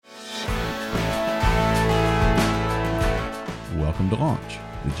Welcome to Launch,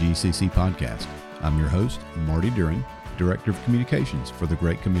 the GCC podcast. I'm your host, Marty During, Director of Communications for the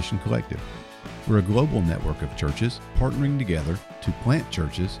Great Commission Collective. We're a global network of churches partnering together to plant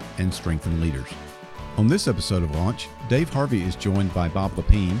churches and strengthen leaders. On this episode of Launch, Dave Harvey is joined by Bob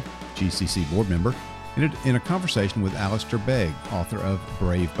Lepine, GCC board member, in a conversation with Alistair Begg, author of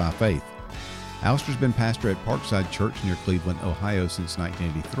Brave by Faith. Alistair's been pastor at Parkside Church near Cleveland, Ohio since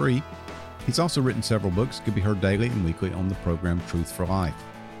 1983. He's also written several books that can be heard daily and weekly on the program Truth for Life.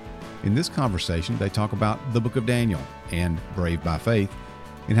 In this conversation, they talk about the book of Daniel and Brave by Faith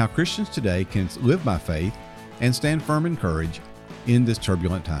and how Christians today can live by faith and stand firm in courage in this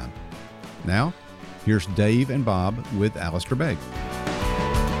turbulent time. Now, here's Dave and Bob with Alistair Begg.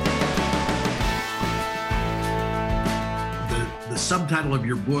 The subtitle of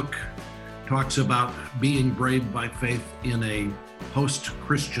your book talks about being brave by faith in a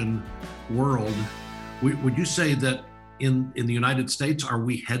post-Christian world. Would you say that in the United States, are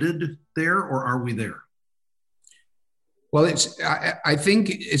we headed there or are we there? Well, I think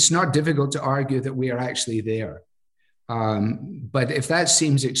it's not difficult to argue that we are actually there. But if that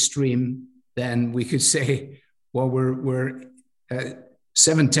seems extreme, then we could say, well, we're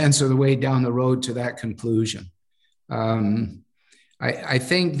 7/10 of the way down the road to that conclusion. I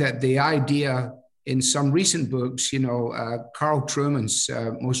think that the idea in some recent books, Carl Trueman's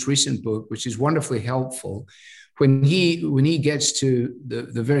most recent book, which is wonderfully helpful, when he gets to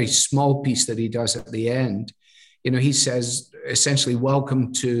the very small piece that he does at the end, he says essentially,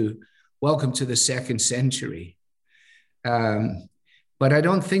 welcome to the second century. But I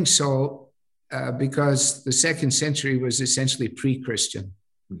don't think so, because the second century was essentially pre-Christian.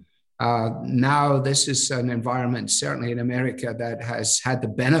 Now this is an environment, certainly in America, that has had the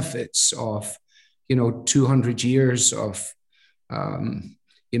benefits of 200 years of,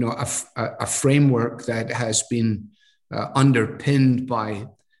 a framework that has been underpinned by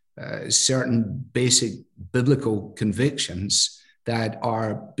certain basic biblical convictions that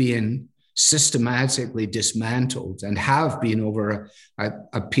are being systematically dismantled and have been over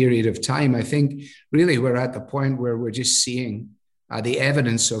a period of time. I think really we're at the point where we're just seeing the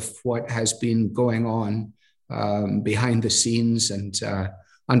evidence of what has been going on behind the scenes and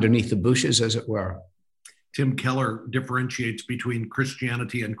underneath the bushes, as it were. Tim Keller differentiates between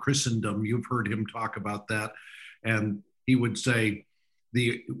Christianity and Christendom. You've heard him talk about that. And he would say,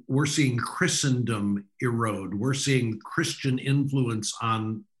 we're seeing Christendom erode. We're seeing Christian influence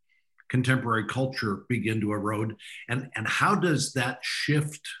on contemporary culture begin to erode. And how does that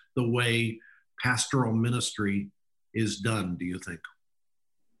shift the way pastoral ministry is done, do you think?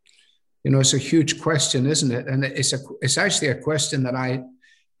 It's a huge question, isn't it? And it's actually a question that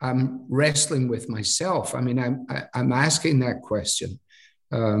I'm wrestling with myself. I mean, I'm asking that question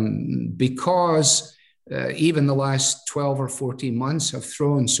because even the last 12 or 14 months have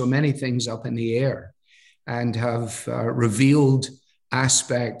thrown so many things up in the air and have revealed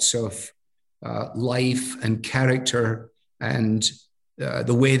aspects of life and character and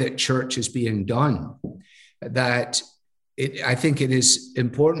the way that church is being done, that I think it is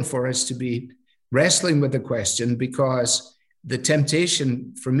important for us to be wrestling with the question, because the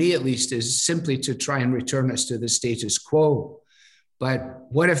temptation, for me at least, is simply to try and return us to the status quo. But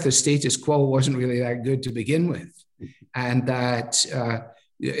what if the status quo wasn't really that good to begin with? And that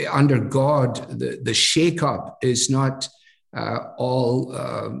under God, the shakeup is not all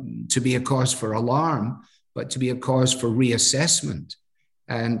to be a cause for alarm, but to be a cause for reassessment.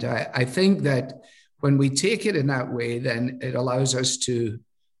 And I think that when we take it in that way, then it allows us to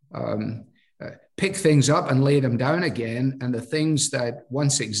pick things up and lay them down again. And the things that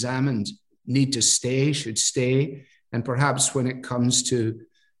once examined need to stay, should stay. And perhaps when it comes to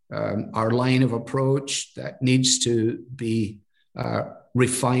our line of approach that needs to be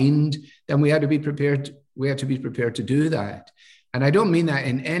refined, then we have to be prepared. We have to be prepared to do that. And I don't mean that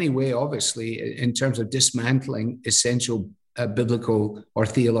in any way, obviously, in terms of dismantling essential biblical or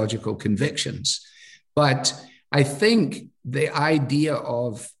theological convictions. But I think the idea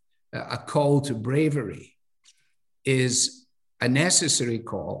of a call to bravery is a necessary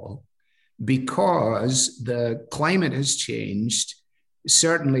call, because the climate has changed,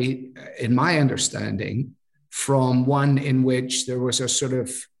 certainly in my understanding, from one in which there was a sort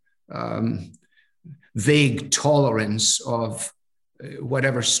of vague tolerance of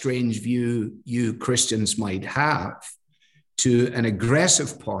whatever strange view you Christians might have, to an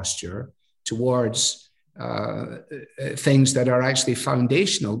aggressive posture towards things that are actually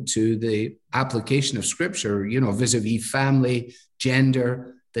foundational to the application of Scripture, vis-a-vis family,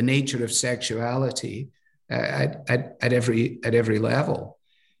 gender, the nature of sexuality at every level.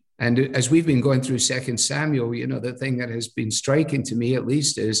 And as we've been going through 2 Samuel, you know, the thing that has been striking to me at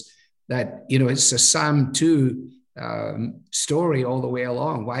least is that, you know, it's a Psalm 2 story all the way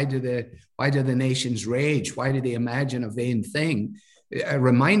along. Why do the nations rage? Why do they imagine a vain thing? A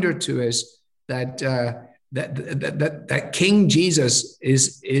reminder to us that that King Jesus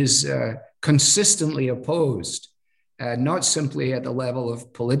is consistently opposed, not simply at the level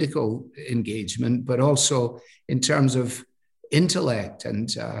of political engagement, but also in terms of intellect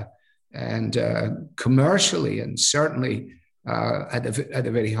and commercially, and certainly at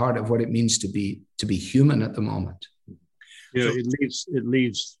the very heart of what it means to be human at the moment. Yeah, it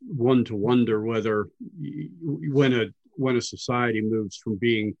leaves one to wonder whether when a society moves from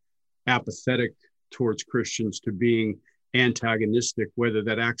being apathetic towards Christians to being antagonistic, whether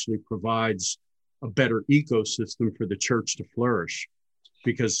that actually provides a better ecosystem for the church to flourish.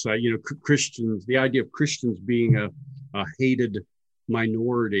 Because you know, Christians, the idea of Christians being a hated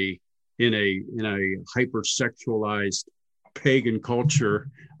minority in a hypersexualized pagan culture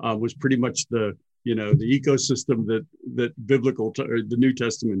was pretty much the ecosystem that the New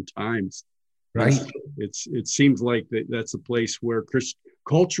Testament times. Right. It seems like that's a place where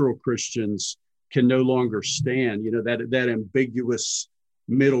cultural Christians can no longer stand. You know, that ambiguous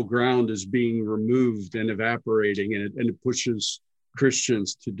middle ground is being removed and evaporating, and it pushes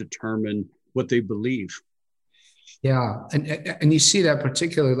Christians to determine what they believe. Yeah, and you see that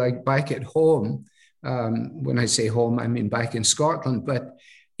particularly like back at home. When I say home, I mean back in Scotland. But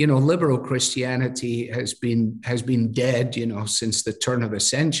you know, liberal Christianity has been dead, you know, since the turn of a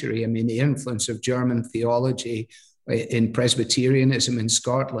century. I mean, the influence of German theology in Presbyterianism in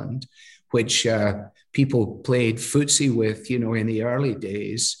Scotland, which people played footsie with, you know, in the early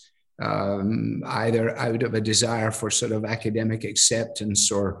days, either out of a desire for sort of academic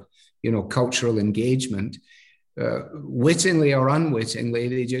acceptance or, you know, cultural engagement. Wittingly or unwittingly,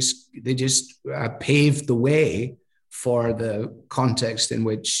 they just paved the way for the context in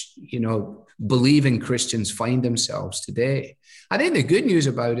which, you know, believing Christians find themselves today. I think the good news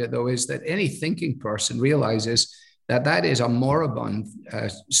about it, though, is that any thinking person realizes that is a moribund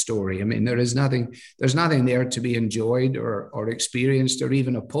story. I mean, there's nothing there to be enjoyed or experienced or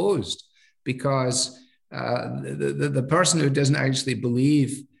even opposed, because the person who doesn't actually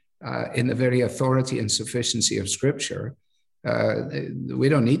believe in the very authority and sufficiency of Scripture, we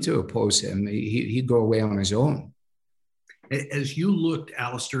don't need to oppose him. He'd go away on his own. As you looked,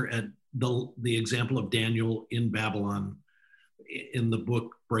 Alistair, at the example of Daniel in Babylon in the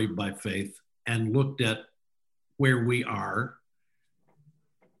book Brave by Faith, and looked at where we are,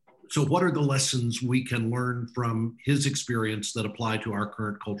 so what are the lessons we can learn from his experience that apply to our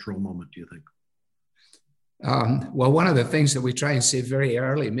current cultural moment, do you think? Well, one of the things that we try and say very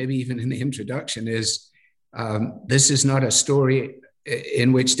early, maybe even in the introduction, is this is not a story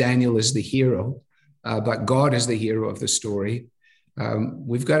in which Daniel is the hero, but God is the hero of the story.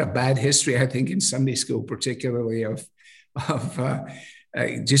 We've got a bad history, I think, in Sunday school, particularly of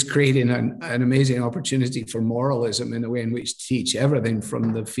just creating an amazing opportunity for moralism in the way in which to teach everything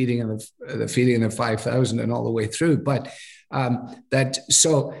from the feeding of the 5,000 and all the way through. But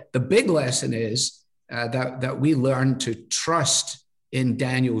so the big lesson is that we learn to trust in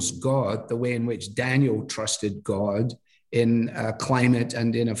Daniel's God, the way in which Daniel trusted God in a climate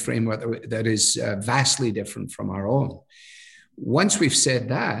and in a framework that is vastly different from our own. Once we've said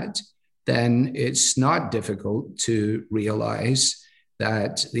that, then it's not difficult to realize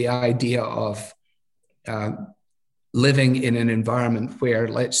that the idea of living in an environment where,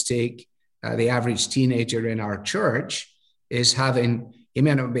 let's take the average teenager in our church, is having, he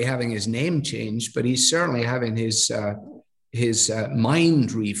may not be having his name changed, but he's certainly having his mind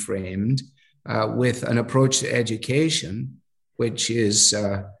reframed with an approach to education, which is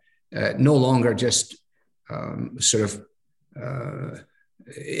no longer just sort of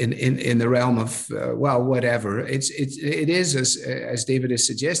in the realm of well, whatever. It is as David is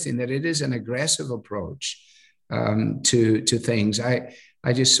suggesting, that it is an aggressive approach to things. I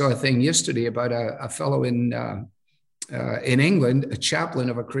just saw a thing yesterday about a fellow in England, a chaplain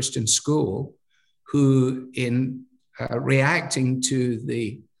of a Christian school, who in reacting to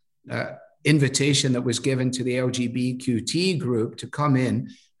the invitation that was given to the LGBTQ group to come in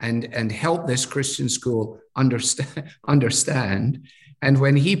and help this Christian school understand. And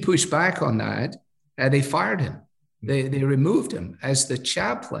when he pushed back on that, they fired him. They removed him as the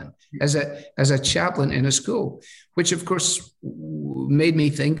chaplain, as a chaplain in a school, which of course made me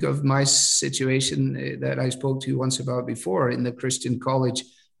think of my situation that I spoke to you once about before in the Christian college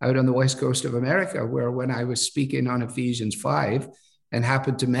out on the west coast of America, where when I was speaking on Ephesians 5 and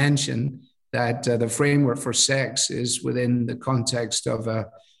happened to mention that the framework for sex is within the context of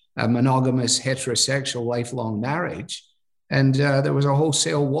a monogamous heterosexual lifelong marriage. And there was a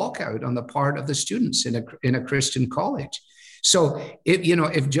wholesale walkout on the part of the students in a Christian college. So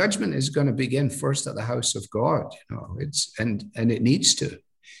if judgment is going to begin first at the house of God, and it needs to,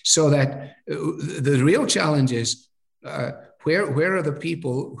 so that the real challenge is where are the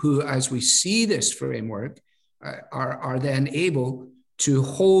people who, as we see this framework, are then able to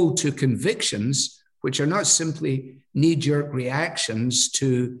hold to convictions which are not simply knee-jerk reactions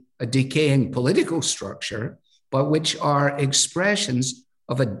to a decaying political structure, but which are expressions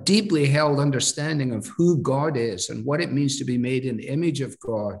of a deeply held understanding of who God is and what it means to be made in the image of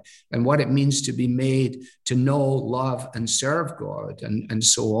God and what it means to be made to know, love, and serve God, and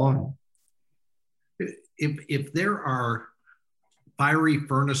so on. If there are fiery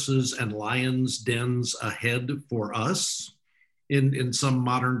furnaces and lions' dens ahead for us, in some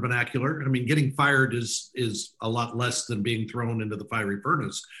modern vernacular, I mean, getting fired is a lot less than being thrown into the fiery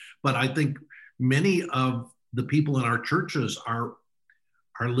furnace. But I think many of the people in our churches are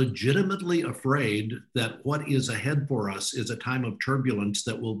legitimately afraid that what is ahead for us is a time of turbulence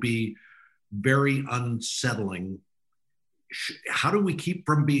that will be very unsettling. How do we keep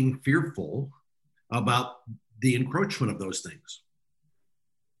from being fearful about the encroachment of those things?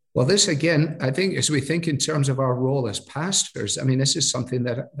 Well, this again, I think as we think in terms of our role as pastors, I mean, this is something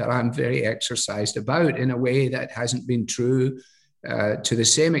that I'm very exercised about in a way that hasn't been true to the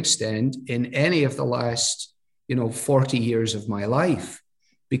same extent in any of the last, 40 years of my life,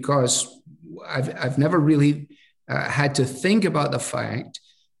 because I've never really had to think about the fact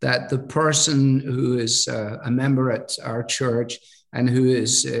that the person who is a member at our church and who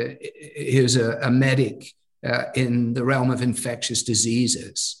is a medic in the realm of infectious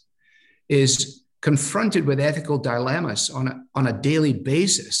diseases is confronted with ethical dilemmas on a daily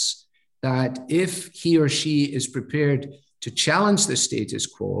basis, that if he or she is prepared to challenge the status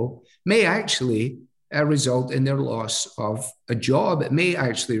quo, may actually result in their loss of a job. It may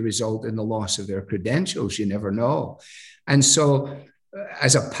actually result in the loss of their credentials. You never know. And so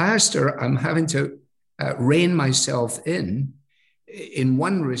as a pastor, I'm having to rein myself in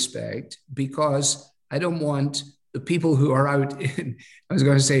one respect, because I don't want the people who are out in, I was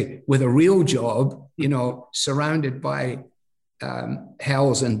going to say, with a real job, surrounded by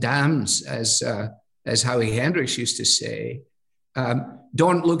hells and dams, as Howie Hendricks used to say,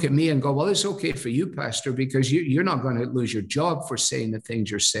 don't look at me and go, well, it's okay for you, Pastor, because you're not going to lose your job for saying the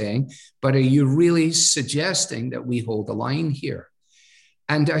things you're saying, but are you really suggesting that we hold the line here?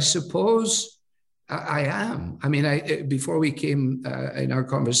 And I suppose I am. I mean, before we came in our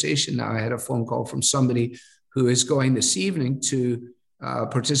conversation now, I had a phone call from somebody who is going this evening to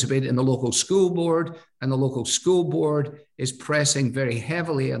participate in the local school board, and the local school board is pressing very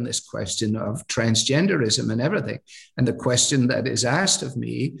heavily on this question of transgenderism and everything. And the question that is asked of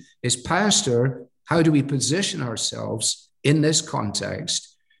me is, Pastor, how do we position ourselves in this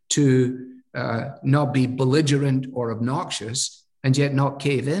context to not be belligerent or obnoxious and yet not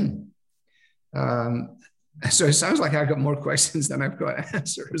cave in? So it sounds like I've got more questions than I've got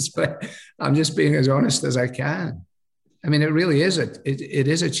answers, but I'm just being as honest as I can. I mean, it really is it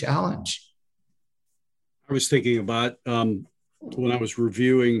is a challenge. I was thinking about when I was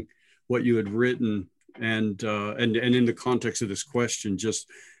reviewing what you had written, and in the context of this question, just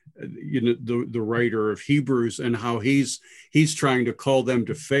the writer of Hebrews and how he's trying to call them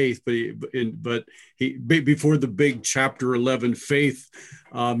to faith, but he before the big chapter 11 faith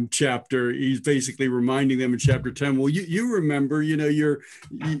chapter, he's basically reminding them in chapter 10, well, you remember, you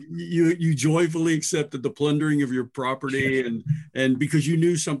joyfully accepted the plundering of your property, and because you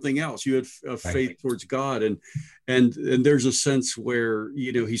knew something else, you had faith towards God, and there's a sense where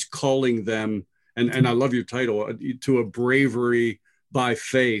he's calling them, and I love your title, to a bravery by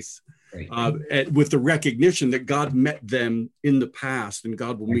faith, with the recognition that God met them in the past, and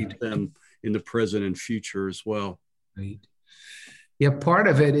God will meet them in the present and future as well. Right. Yeah, part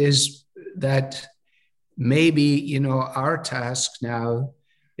of it is that maybe, our task now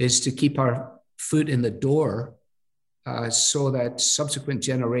is to keep our foot in the door so that subsequent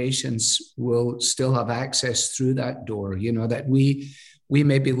generations will still have access through that door, that we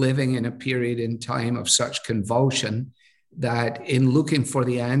may be living in a period in time of such convulsion that in looking for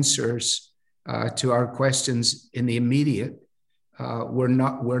the answers to our questions in the immediate, we're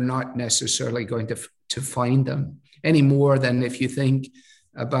not necessarily going to find them any more than if you think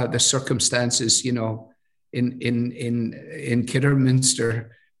about the circumstances, in Kidderminster,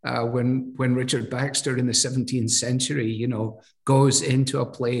 when Richard Baxter in the 17th century, goes into a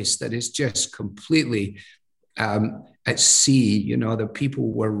place that is just completely at sea. You know, the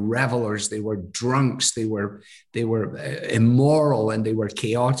people were revelers, they were drunks, they were immoral, and they were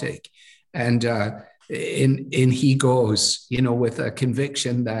chaotic. And in he goes, you know, with a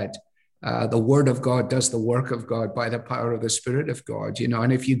conviction that the word of God does the work of God by the power of the Spirit of God, you know.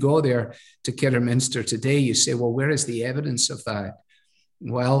 And if you go there to Kidderminster today, you say, well, where is the evidence of that?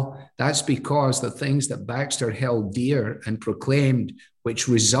 Well, that's because the things that Baxter held dear and proclaimed, which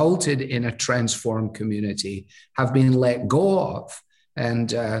resulted in a transformed community, have been let go of. And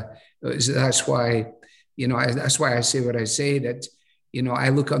that's why, you know, that's why I say what I say, that, you know, I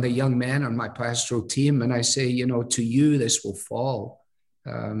look on the young men on my pastoral team and I say, you know, to you, this will fall.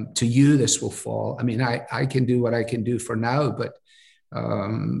 To you, this will fall. I mean, I can do what I can do for now, but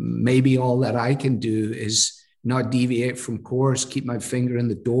maybe all that I can do is not deviate from course, keep my finger in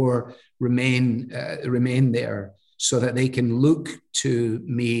the door, remain there, so that they can look to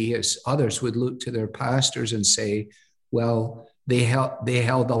me as others would look to their pastors and say, well, they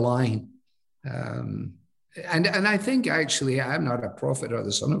held the line. And I think, actually, I'm not a prophet or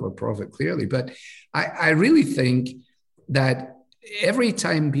the son of a prophet, clearly, but I really think that every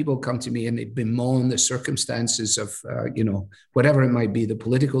time people come to me and they bemoan the circumstances of, you know, whatever it might be, the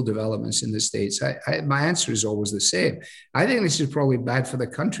political developments in the States, my answer is always the same. I think this is probably bad for the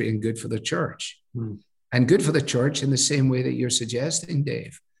country and good for the church. And good for the church in the same way that you're suggesting,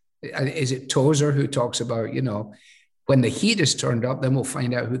 Dave. Is it Tozer who talks about, you know, when the heat is turned up, then we'll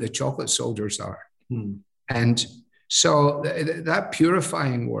find out who the chocolate soldiers are. And so that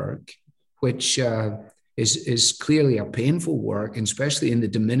purifying work, which is clearly a painful work, especially in the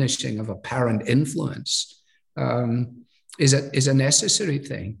diminishing of apparent influence, is a necessary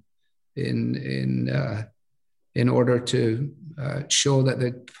thing in order to show that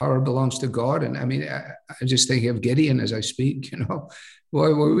the power belongs to God. And I mean, I'm just thinking of Gideon as I speak. You know,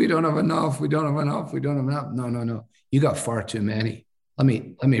 well, we don't have enough. We don't have enough. We don't have enough. No. You got far too many. Let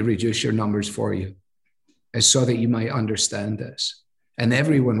me reduce your numbers for you, so that you might understand this, and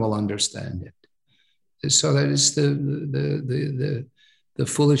everyone will understand it. So that is the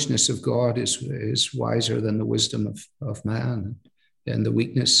foolishness of God is wiser than the wisdom of man, and the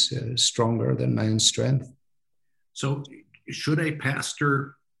weakness stronger than man's strength. So should a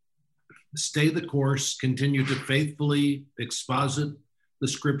pastor stay the course, continue to faithfully exposit the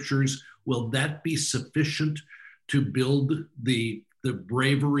scriptures? Will that be sufficient to build the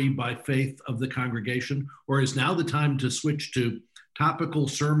bravery by faith of the congregation? Or is now the time to switch to topical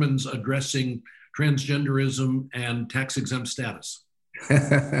sermons addressing transgenderism and tax-exempt status?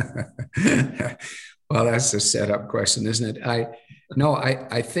 Well, that's a setup question, isn't it? I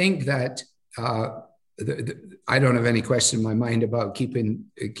think that I don't have any question in my mind about keeping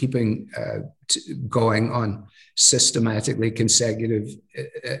going on systematically consecutive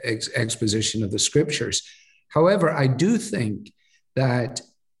exposition of the scriptures. However, I do think that,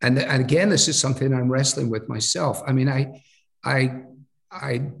 and again, this is something I'm wrestling with myself. I mean, I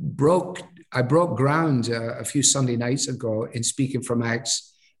broke ground a few Sunday nights ago in speaking from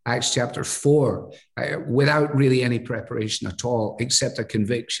Acts chapter 4, without really any preparation at all, except a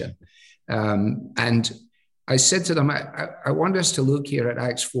conviction. And I said to them, I want us to look here at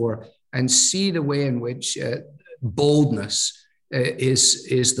Acts 4 and see the way in which boldness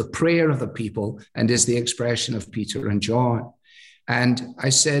is the prayer of the people and is the expression of Peter and John. And I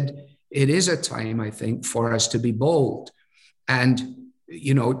said, it is a time, I think, for us to be bold. And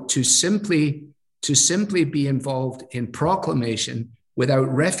you know, to simply be involved in proclamation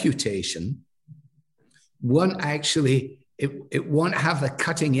without refutation, it won't have the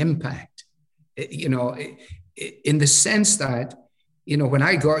cutting impact. You know, in the sense that, you know, when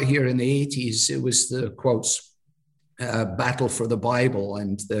I got here in the 80s, it was the quotes, battle for the Bible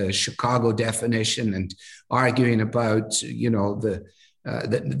and the Chicago definition and arguing about, you know,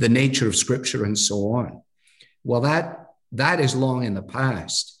 the nature of Scripture and so on. Well, that is long in the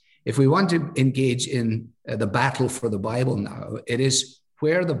past. If we want to engage in the battle for the Bible now, it is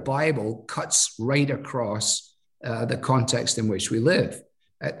where the Bible cuts right across the context in which we live,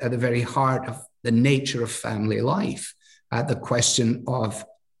 at the very heart of the nature of family life, at the question of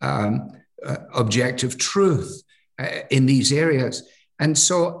objective truth in these areas. And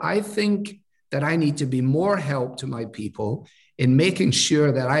so I think that I need to be more help to my people in making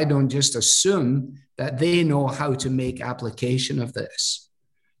sure that I don't just assume that they know how to make application of this.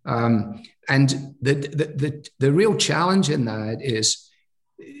 And the real challenge in that is,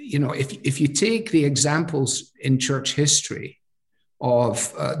 you know, if you take the examples in church history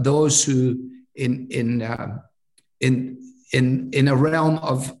of those who in a realm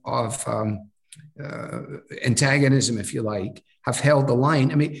of antagonism, if you like, have held the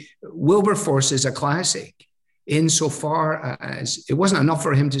line. I mean, Wilberforce is a classic. insofar as it wasn't enough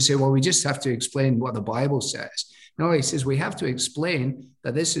for him to say, well, we just have to explain what the Bible says. No, he says we have to explain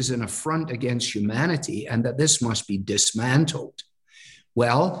that this is an affront against humanity and that this must be dismantled.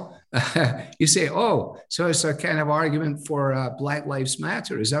 Well, you say, oh, so it's a kind of argument for Black Lives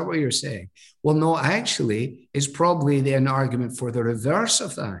Matter. Is that what you're saying? Well, no, actually, it's probably an argument for the reverse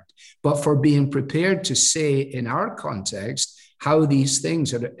of that, but for being prepared to say in our context how these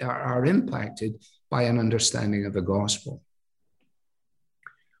things are impacted by an understanding of the gospel.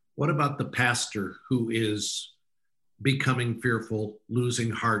 What about the pastor who is becoming fearful, losing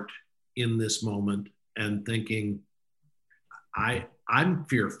heart in this moment and thinking, I'm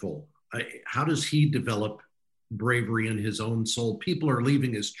fearful? How does he develop bravery in his own soul? People are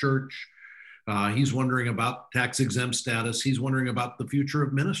leaving his church. He's wondering about tax-exempt status. He's wondering about the future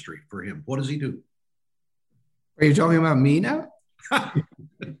of ministry for him. What does he do? Are you talking about me now?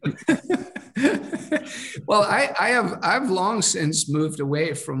 Well, I've long since moved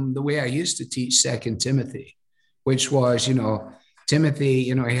away from the way I used to teach 2 Timothy, which was, Timothy,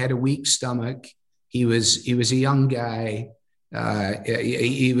 he had a weak stomach. He was a young guy.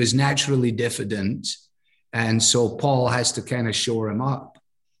 He was naturally diffident. And so Paul has to kind of shore him up.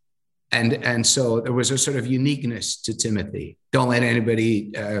 And so there was a sort of uniqueness to Timothy. Don't let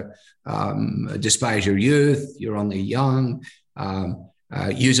anybody despise your youth. You're only young.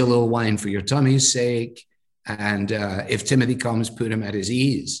 Use a little wine for your tummy's sake. And if Timothy comes, put him at his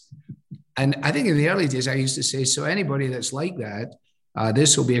ease. And I think in the early days, I used to say, so anybody that's like that,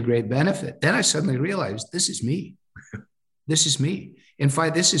 this will be a great benefit. Then I suddenly realized, this is me. This is me. In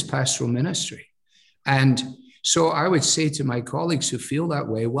fact, this is pastoral ministry. And so I would say to my colleagues who feel that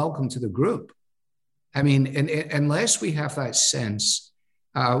way, welcome to the group. I mean, unless we have that sense,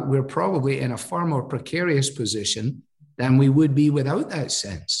 we're probably in a far more precarious position than we would be without that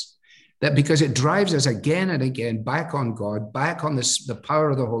sense. That because it drives us again and again back on God, back on the power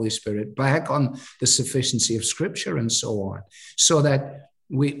of the Holy Spirit, back on the sufficiency of Scripture and so on. So that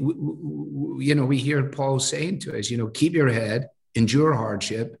we hear Paul saying to us, keep your head, endure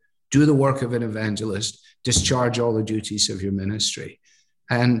hardship, do the work of an evangelist, discharge all the duties of your ministry.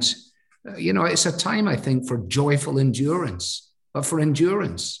 And, it's a time, I think, for joyful endurance, but for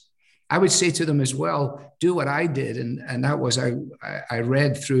endurance. I would say to them as well, do what I did. And that was, I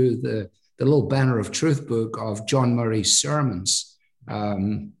read through the little Banner of Truth book of John Murray's sermons.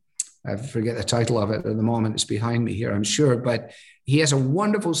 I forget the title of it at the moment. It's behind me here, I'm sure. But he has a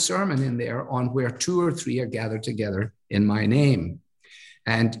wonderful sermon in there on where 2 or 3 are gathered together in my name.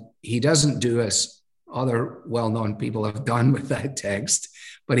 And he doesn't do as other well-known people have done with that text,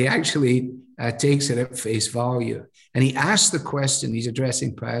 but he actually takes it at face value. And he asked the question, he's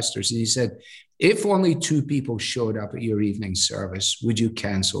addressing pastors, and he said, if only 2 people showed up at your evening service, would you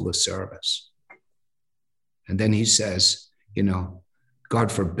cancel the service? And then he says,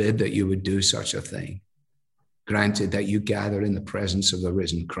 God forbid that you would do such a thing. Granted that you gather in the presence of the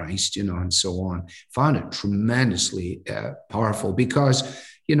risen Christ, and so on. Found it tremendously powerful because,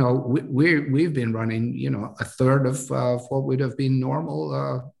 we've been running, a third of what would have been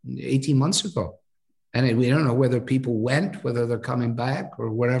normal 18 months ago. And we don't know whether people went, whether they're coming back or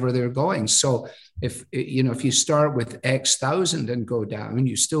wherever they're going. So if you start with X thousand and go down,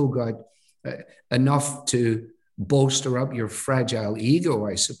 you still got enough to bolster up your fragile ego,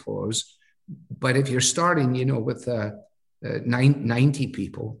 I suppose. But if you're starting, with 90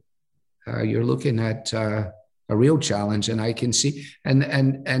 people, you're looking at a real challenge. And I can see, and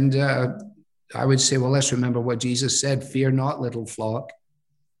I would say, well, let's remember what Jesus said: "Fear not, little flock,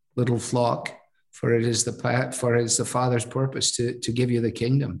 for it is the Father's purpose to give you the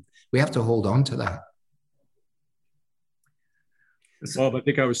kingdom." We have to hold on to that. Bob, I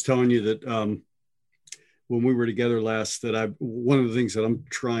think I was telling you that when we were together last, that one of the things that I'm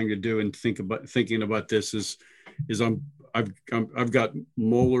trying to do and thinking about this is I've got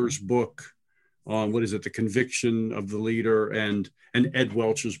Mohler's book on the conviction of the leader, and Ed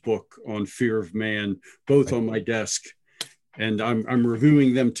Welch's book on fear of man, both on my desk, and I'm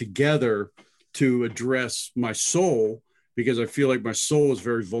reviewing them together to address my soul, because I feel like my soul is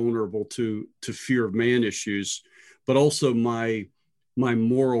very vulnerable to fear of man issues, but also my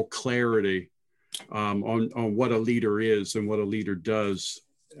moral clarity on what a leader is and what a leader does,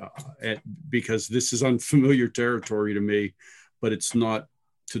 because this is unfamiliar territory to me, but it's not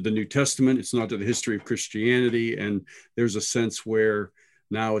to the New Testament, it's not to the history of Christianity, and there's a sense where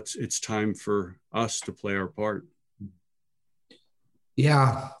now it's time for us to play our part.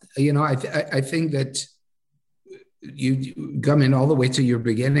 Yeah, I think that you come in all the way to your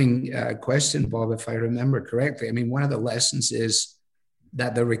beginning question, Bob, if I remember correctly. I mean, one of the lessons is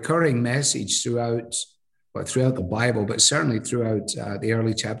that the recurring message throughout but throughout the Bible, but certainly throughout the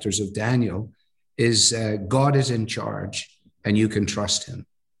early chapters of Daniel, is God is in charge and you can trust him.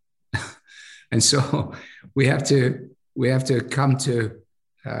 And so we have to come to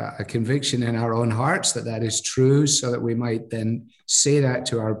a conviction in our own hearts that that is true, so that we might then say that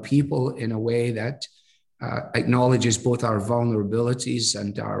to our people in a way that acknowledges both our vulnerabilities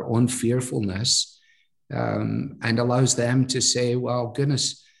and our own fearfulness, and allows them to say, well,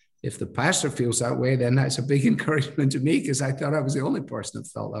 goodness, if the pastor feels that way, then that's a big encouragement to me, because I thought I was the only person that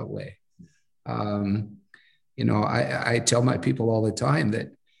felt that way. I tell my people all the time that,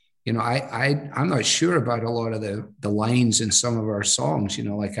 I'm not sure about a lot of the lines in some of our songs,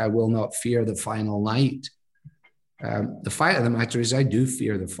 like I will not fear the final night. The fact of the matter is I do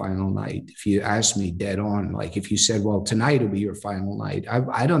fear the final night. If you ask me dead on, like if you said, well, tonight will be your final night,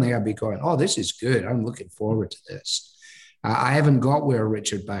 I don't think I'd be going, oh, this is good. I'm looking forward to this. I haven't got where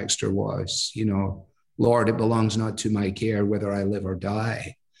Richard Baxter was, Lord, it belongs not to my care whether I live or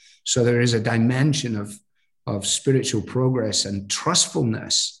die. So there is a dimension of spiritual progress and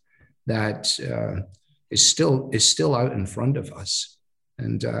trustfulness that is still out in front of us.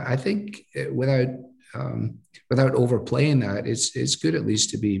 And I think without overplaying that, it's good at least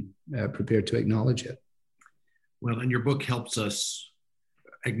to be prepared to acknowledge it. Well, and your book helps us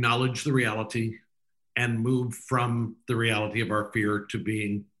acknowledge the reality and move from the reality of our fear to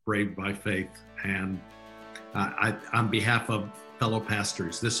being brave by faith. And on behalf of fellow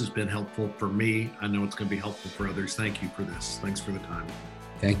pastors, this has been helpful for me. I know it's going to be helpful for others. Thank you for this. Thanks for the time.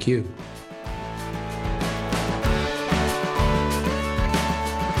 Thank you.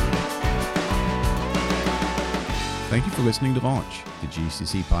 Thank you for listening to Launch, the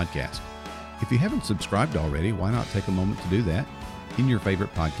GCC podcast. If you haven't subscribed already, why not take a moment to do that in your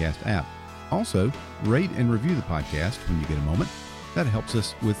favorite podcast app? Also, rate and review the podcast when you get a moment. That helps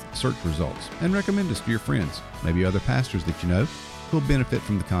us with search results, and recommend us to your friends, maybe other pastors that you know who will benefit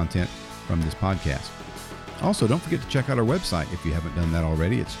from the content from this podcast. Also, don't forget to check out our website if you haven't done that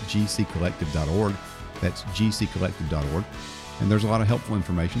already. It's gccollective.org. That's gccollective.org. And there's a lot of helpful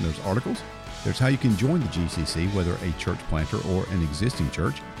information. There's articles. There's how you can join the GCC, whether a church planter or an existing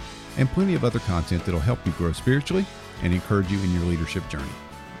church, and plenty of other content that'll help you grow spiritually and encourage you in your leadership journey.